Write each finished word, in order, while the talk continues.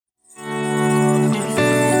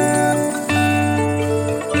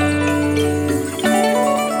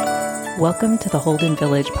Welcome to the Holden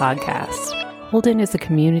Village podcast. Holden is a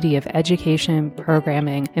community of education,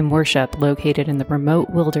 programming, and worship located in the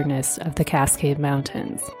remote wilderness of the Cascade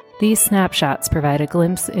Mountains. These snapshots provide a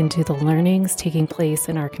glimpse into the learnings taking place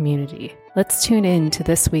in our community. Let's tune in to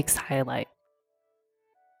this week's highlight.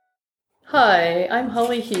 Hi, I'm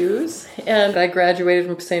Holly Hughes, and I graduated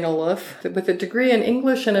from St. Olaf with a degree in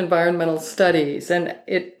English and Environmental Studies, and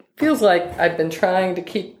it feels like I've been trying to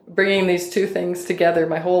keep bringing these two things together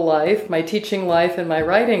my whole life, my teaching life and my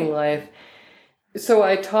writing life. So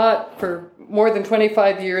I taught for more than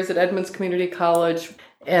 25 years at Edmonds Community College,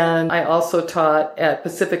 and I also taught at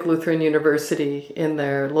Pacific Lutheran University in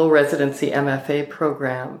their low residency MFA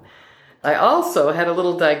program. I also had a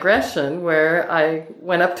little digression where I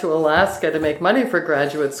went up to Alaska to make money for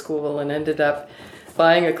graduate school and ended up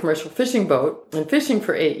buying a commercial fishing boat and fishing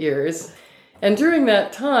for 8 years. And during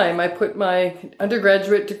that time, I put my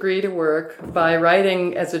undergraduate degree to work by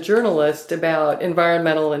writing as a journalist about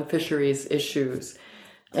environmental and fisheries issues.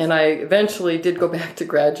 And I eventually did go back to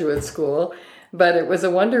graduate school, but it was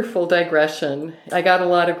a wonderful digression. I got a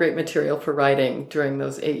lot of great material for writing during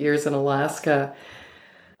those 8 years in Alaska.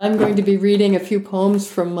 I'm going to be reading a few poems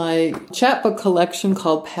from my chapbook collection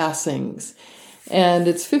called Passings. And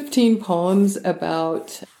it's 15 poems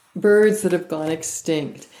about birds that have gone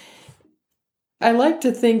extinct. I like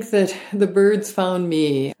to think that the birds found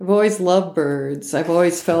me. I've always loved birds. I've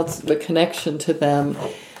always felt a connection to them.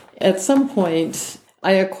 At some point,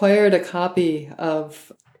 I acquired a copy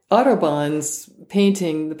of Audubon's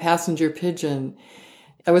painting, The Passenger Pigeon.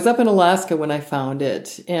 I was up in Alaska when I found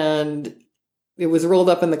it, and it was rolled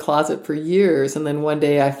up in the closet for years. And then one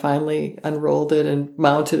day I finally unrolled it and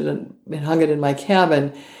mounted it and hung it in my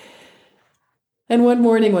cabin. And one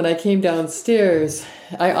morning when I came downstairs,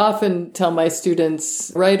 I often tell my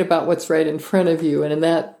students, write about what's right in front of you. And in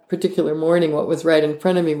that particular morning, what was right in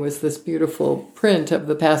front of me was this beautiful print of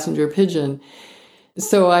the passenger pigeon.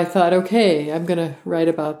 So I thought, okay, I'm going to write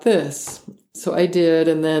about this. So I did.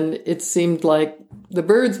 And then it seemed like the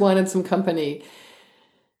birds wanted some company.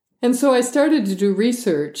 And so I started to do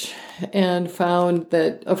research and found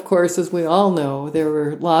that, of course, as we all know, there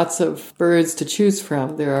were lots of birds to choose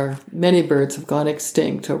from. Many birds have gone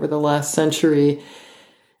extinct over the last century,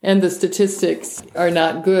 and the statistics are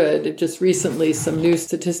not good. Just recently, some new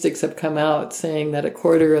statistics have come out saying that a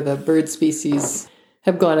quarter of the bird species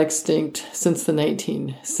have gone extinct since the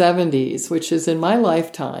 1970s, which is in my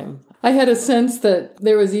lifetime. I had a sense that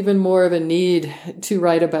there was even more of a need to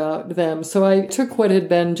write about them. So I took what had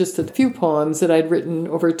been just a few poems that I'd written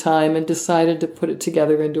over time and decided to put it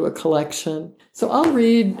together into a collection. So I'll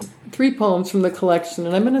read 3 poems from the collection,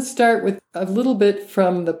 and I'm going to start with a little bit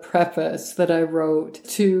from the preface that I wrote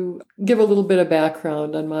to give a little bit of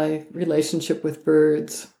background on my relationship with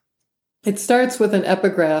birds. It starts with an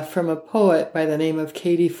epigraph from a poet by the name of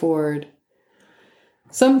Katie Ford.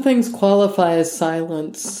 Some things qualify as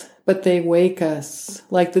silence, but they wake us,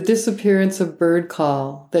 like the disappearance of bird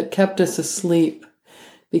call that kept us asleep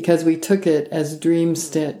because we took it as dream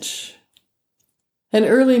stitch. An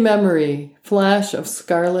early memory, flash of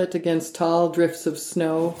scarlet against tall drifts of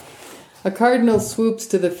snow. A cardinal swoops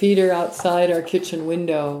to the feeder outside our kitchen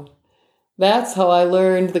window. That's how I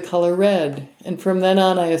learned the color red, and from then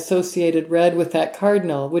on I associated red with that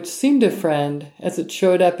cardinal, which seemed a friend as it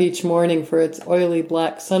showed up each morning for its oily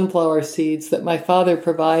black sunflower seeds that my father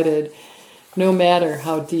provided, no matter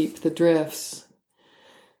how deep the drifts.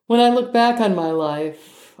 When I look back on my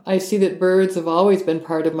life, I see that birds have always been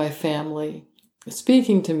part of my family,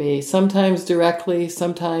 speaking to me, sometimes directly,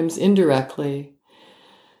 sometimes indirectly.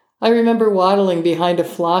 I remember waddling behind a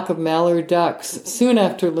flock of mallard ducks soon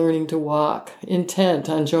after learning to walk, intent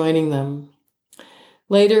on joining them.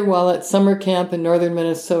 Later, while at summer camp in northern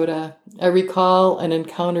Minnesota, I recall an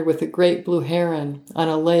encounter with a great blue heron on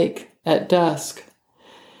a lake at dusk.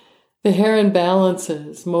 The heron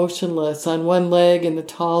balances, motionless, on one leg in the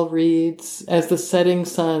tall reeds as the setting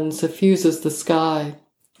sun suffuses the sky,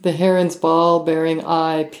 the heron's ball-bearing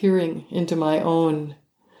eye peering into my own.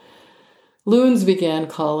 Loons began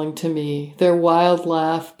calling to me, their wild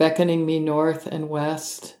laugh beckoning me north and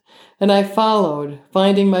west, and I followed,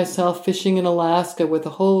 finding myself fishing in Alaska with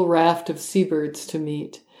a whole raft of seabirds to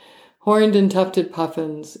meet, horned and tufted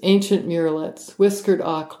puffins, ancient murrelets, whiskered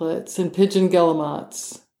auklets, and pigeon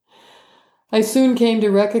guillemots. I soon came to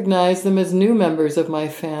recognize them as new members of my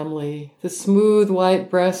family, the smooth white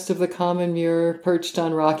breast of the common murre perched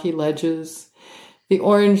on rocky ledges, the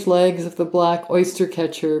orange legs of the black oyster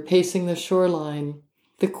catcher pacing the shoreline,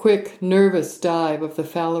 the quick, nervous dive of the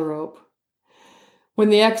phalarope. When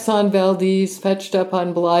the Exxon Valdez fetched up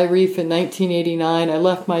on Bly Reef in 1989, I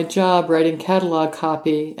left my job writing catalog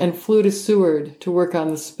copy and flew to Seward to work on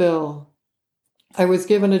the spill. I was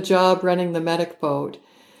given a job running the medic boat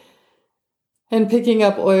and picking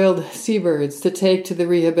up oiled seabirds to take to the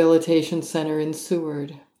rehabilitation center in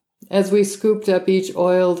Seward. As we scooped up each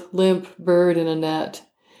oiled, limp bird in a net,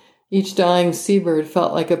 each dying seabird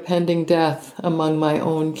felt like a pending death among my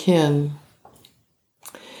own kin.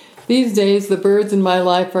 These days, the birds in my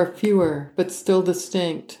life are fewer, but still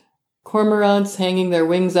distinct. Cormorants hanging their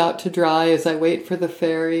wings out to dry as I wait for the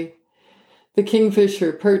ferry. The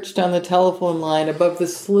kingfisher perched on the telephone line above the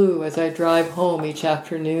slough as I drive home each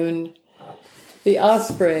afternoon. The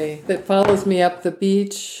osprey that follows me up the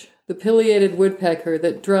beach. The pileated woodpecker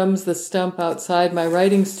that drums the stump outside my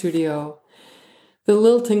writing studio. The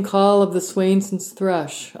lilting call of the Swainson's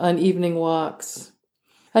thrush on evening walks.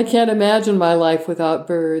 I can't imagine my life without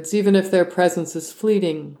birds, even if their presence is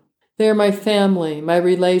fleeting. They are my family, my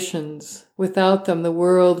relations. Without them, the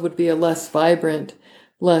world would be a less vibrant,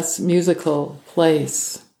 less musical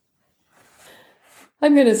place.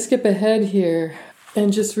 I'm going to skip ahead here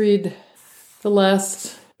and just read the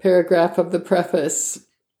last paragraph of the preface.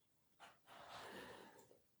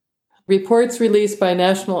 Reports released by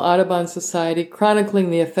National Audubon Society chronicling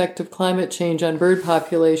the effect of climate change on bird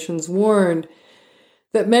populations warned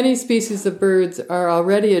that many species of birds are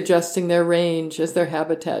already adjusting their range as their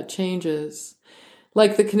habitat changes.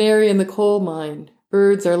 Like the canary in the coal mine,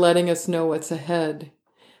 birds are letting us know what's ahead.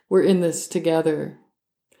 We're in this together.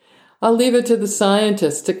 I'll leave it to the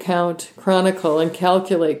scientists to count, chronicle, and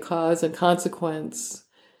calculate cause and consequence.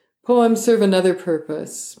 Poems serve another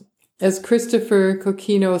purpose. As Christopher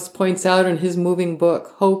Kokinos points out in his moving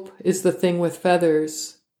book, Hope is the Thing with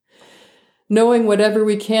Feathers. Knowing whatever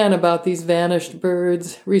we can about these vanished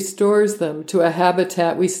birds restores them to a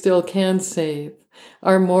habitat we still can save,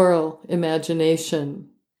 our moral imagination.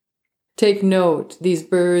 Take note, these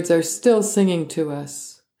birds are still singing to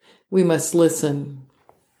us. We must listen.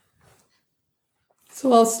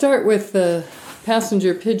 So I'll start with the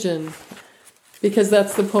passenger pigeon, because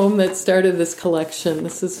that's the poem that started this collection.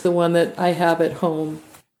 This is the one that I have at home.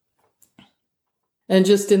 And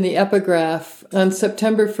just in the epigraph, on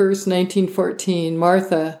September 1st, 1914,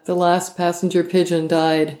 Martha, the last passenger pigeon,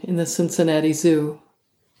 died in the Cincinnati Zoo.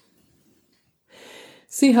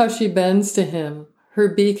 See how she bends to him, her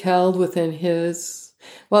beak held within his,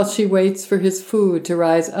 while she waits for his food to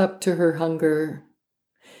rise up to her hunger.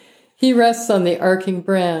 He rests on the arcing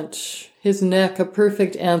branch, his neck a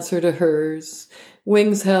perfect answer to hers,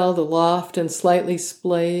 wings held aloft and slightly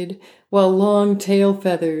splayed, while long tail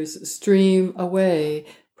feathers stream away,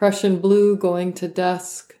 Prussian blue going to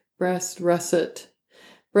dusk, breast russet,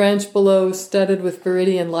 branch below studded with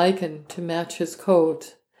viridian lichen to match his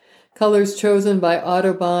coat, colors chosen by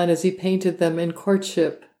Audubon as he painted them in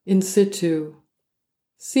courtship, in situ.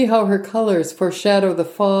 See how her colors foreshadow the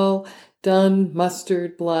fall, dun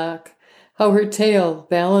mustard black, how her tail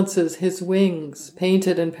balances his wings,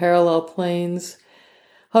 painted in parallel planes,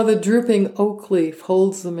 how the drooping oak leaf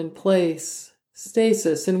holds them in place,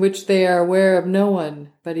 stasis in which they are aware of no one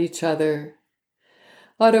but each other.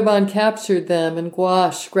 Audubon captured them in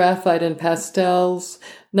gouache, graphite, and pastels,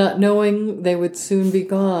 not knowing they would soon be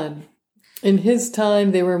gone. In his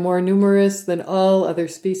time, they were more numerous than all other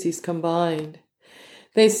species combined.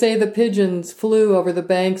 They say the pigeons flew over the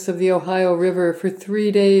banks of the Ohio River for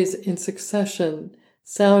 3 days in succession,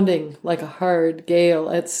 sounding like a hard gale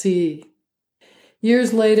at sea.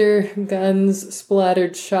 Years later, guns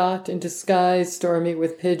splattered shot into skies stormy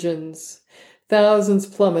with pigeons. Thousands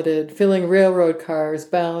plummeted, filling railroad cars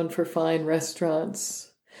bound for fine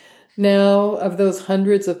restaurants. Now, of those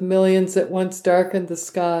hundreds of millions that once darkened the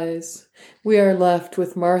skies, we are left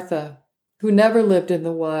with Martha, who never lived in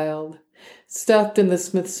the wild, stuffed in the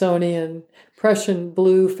Smithsonian, Prussian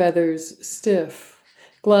blue feathers stiff,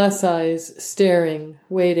 glass eyes staring,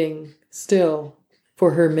 waiting, still,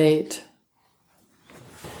 for her mate.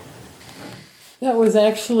 That was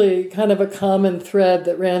actually kind of a common thread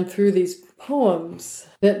that ran through these poems,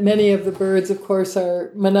 that many of the birds, of course,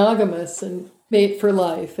 are monogamous and mate for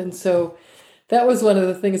life. And so that was one of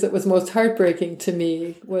the things that was most heartbreaking to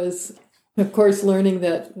me, was, of course, learning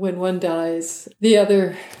that when one dies, the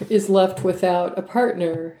other is left without a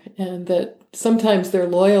partner, and that sometimes their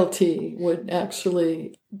loyalty would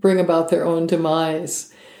actually bring about their own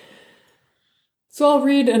demise. So I'll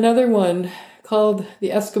read another one called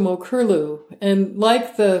the Eskimo Curlew. And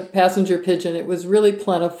like the passenger pigeon, it was really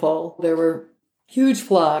plentiful. There were huge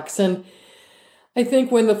flocks. And I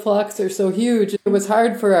think when the flocks are so huge, it was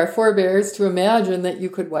hard for our forebears to imagine that you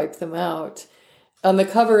could wipe them out. On the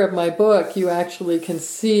cover of my book, you actually can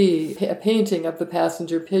see a painting of the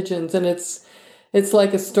passenger pigeons, and it's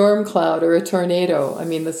like a storm cloud or a tornado. I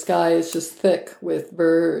mean, the sky is just thick with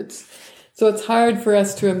birds. So it's hard for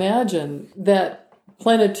us to imagine that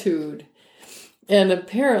plenitude. And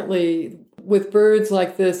apparently, with birds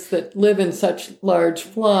like this that live in such large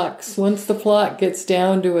flocks, once the flock gets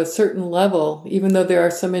down to a certain level, even though there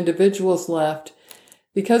are some individuals left,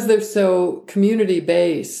 because they're so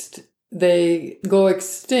community-based, they go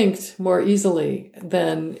extinct more easily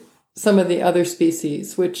than some of the other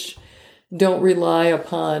species, which don't rely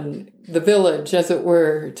upon the village, as it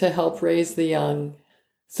were, to help raise the young.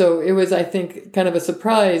 So it was, I think, kind of a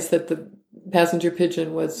surprise that the passenger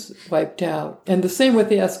pigeon was wiped out. And the same with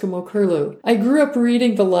the Eskimo curlew. I grew up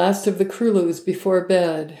reading the last of the curlews before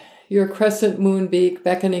bed, your crescent moon beak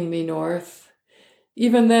beckoning me north.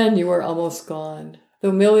 Even then you were almost gone,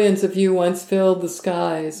 though millions of you once filled the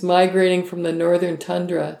skies, migrating from the northern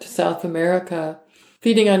tundra to South America,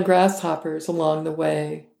 feeding on grasshoppers along the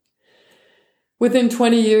way. Within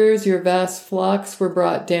 20 years, your vast flocks were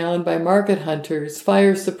brought down by market hunters,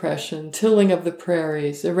 fire suppression, tilling of the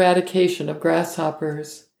prairies, eradication of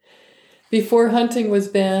grasshoppers. Before hunting was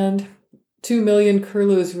banned, 2 million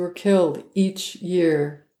curlews were killed each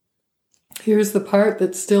year. Here's the part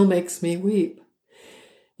that still makes me weep.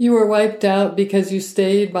 You were wiped out because you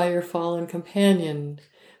stayed by your fallen companion.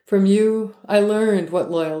 From you, I learned what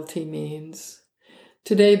loyalty means.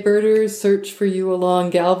 Today, birders search for you along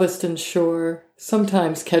Galveston shore,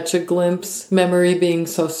 sometimes catch a glimpse, memory being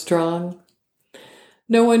so strong.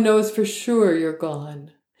 No one knows for sure you're gone.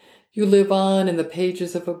 You live on in the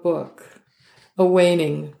pages of a book, a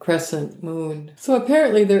waning crescent moon. So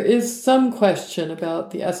apparently there is some question about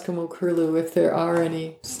the Eskimo curlew, if there are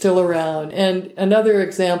any still around. And another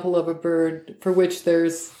example of a bird for which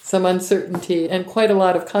there's some uncertainty and quite a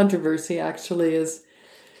lot of controversy actually is,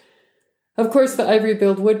 of course, the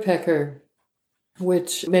ivory-billed woodpecker,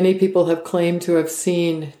 which many people have claimed to have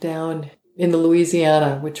seen down in the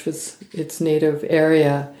Louisiana, which was its native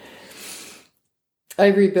area.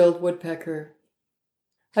 Ivory-billed woodpecker.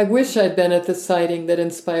 I wish I'd been at the sighting that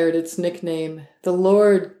inspired its nickname, the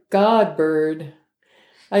Lord God bird.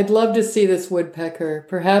 I'd love to see this woodpecker,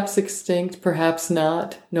 perhaps extinct, perhaps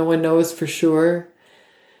not. No one knows for sure.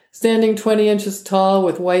 Standing 20 inches tall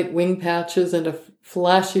with white wing patches and a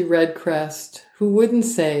flashy red crest. Who wouldn't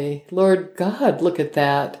say, Lord God, look at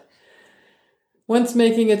that? Once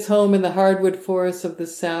making its home in the hardwood forests of the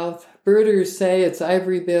South, birders say its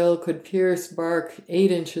ivory bill could pierce bark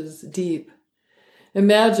 8 inches deep.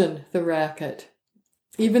 Imagine the racket.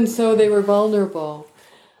 Even so, they were vulnerable.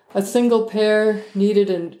 A single pair needed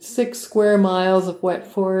in 6 square miles of wet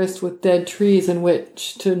forest with dead trees in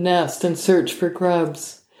which to nest and search for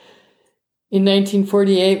grubs. In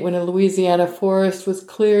 1948, when a Louisiana forest was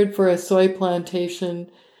cleared for a soy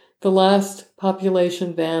plantation, the last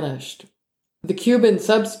population vanished. The Cuban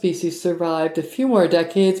subspecies survived a few more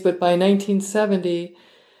decades, but by 1970,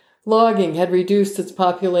 logging had reduced its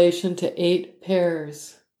population to 8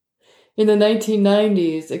 pairs. In the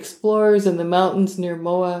 1990s, explorers in the mountains near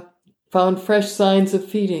Moa found fresh signs of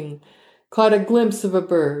feeding, caught a glimpse of a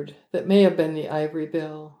bird that may have been the ivory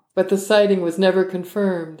bill, but the sighting was never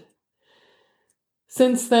confirmed.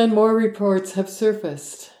 Since then, more reports have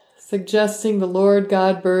surfaced, suggesting the Lord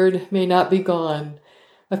God bird may not be gone.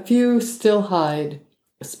 A few still hide,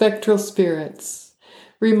 spectral spirits,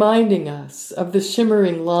 reminding us of the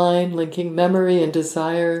shimmering line linking memory and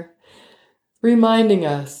desire, reminding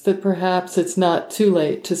us that perhaps it's not too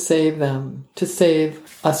late to save them, to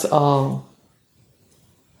save us all.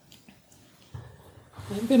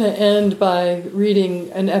 I'm going to end by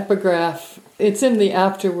reading an epigraph. It's in the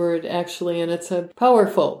afterword, actually, and it's a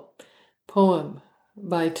powerful poem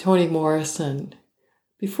by Toni Morrison.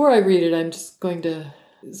 Before I read it, I'm just going to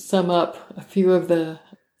sum up a few of the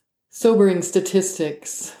sobering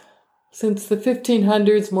statistics. Since the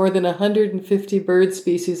 1500s, more than 150 bird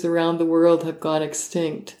species around the world have gone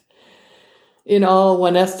extinct. In all,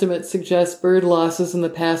 one estimate suggests bird losses in the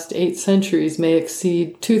past 8 centuries may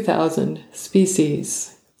exceed 2,000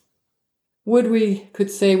 species. Would we could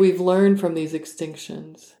say we've learned from these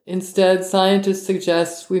extinctions. Instead, scientists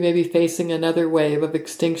suggest we may be facing another wave of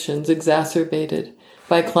extinctions exacerbated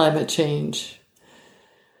by climate change.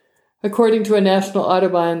 According to a National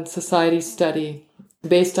Audubon Society study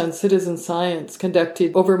based on citizen science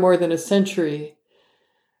conducted over more than a century,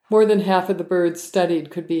 more than half of the birds studied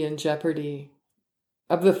could be in jeopardy.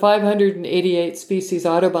 Of the 588 species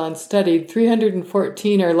Audubon studied,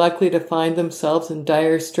 314 are likely to find themselves in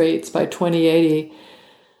dire straits by 2080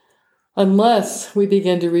 unless we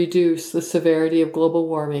begin to reduce the severity of global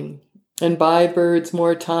warming and buy birds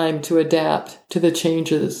more time to adapt to the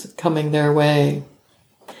changes coming their way.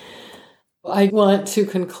 I want to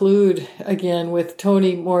conclude again with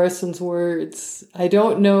Toni Morrison's words. I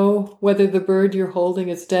don't know whether the bird you're holding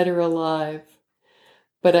is dead or alive,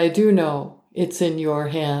 but I do know it's in your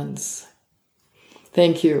hands.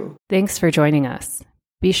 Thank you. Thanks for joining us.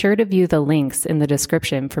 Be sure to view the links in the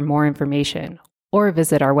description for more information, or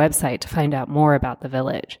visit our website to find out more about the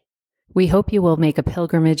village. We hope you will make a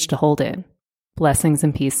pilgrimage to Holden. Blessings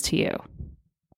and peace to you.